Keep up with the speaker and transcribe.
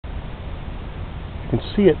can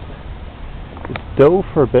see it. It dove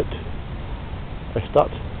for a bit. I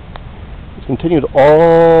stopped. It's continued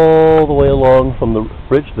all the way along from the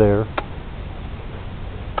bridge there,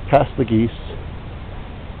 past the geese.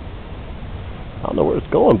 I don't know where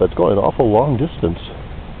it's going, but it's going an awful long distance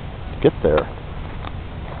to get there.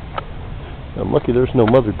 I'm lucky there's no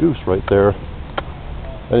mother goose right there.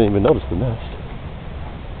 I didn't even notice the nest.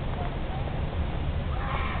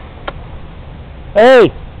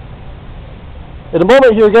 Hey! In a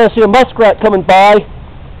moment you're going to see a muskrat coming by.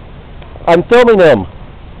 I'm filming him.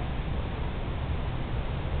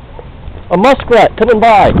 A muskrat coming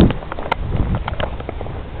by.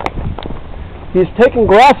 He's taking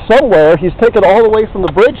grass somewhere. He's taken all the way from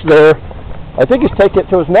the bridge there. I think he's taking it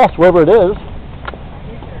to his nest, wherever it is.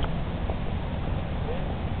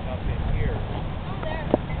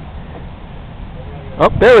 Oh,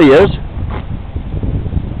 there he is.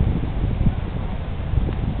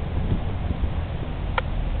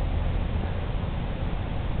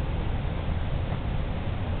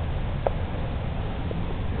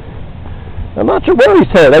 I'm not sure where he's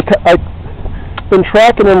headed. I've been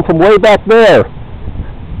tracking him from way back there.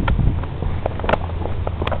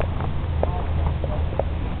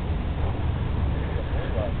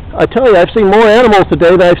 I tell you, I've seen more animals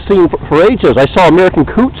today than I've seen for ages. I saw American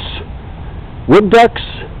coots, wood ducks.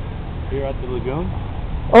 Here at the lagoon?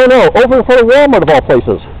 Oh no, over in front of Walmart of all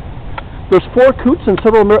places. There's 4 coots and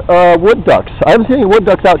several wood ducks. I haven't seen any wood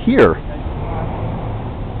ducks out here.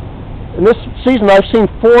 In this season, I've seen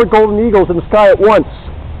 4 golden eagles in the sky at once.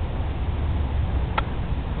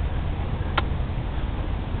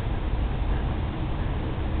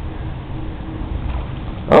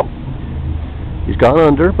 Oh, he's gone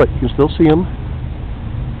under, but you can still see him.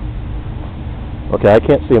 Okay, I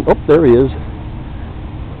can't see him. Oh, there he is.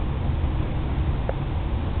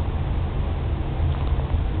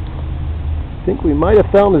 I think we might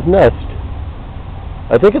have found his nest.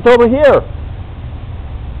 I think it's over here.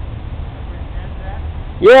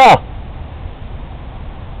 Yeah.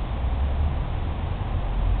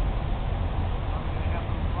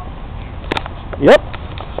 Yep.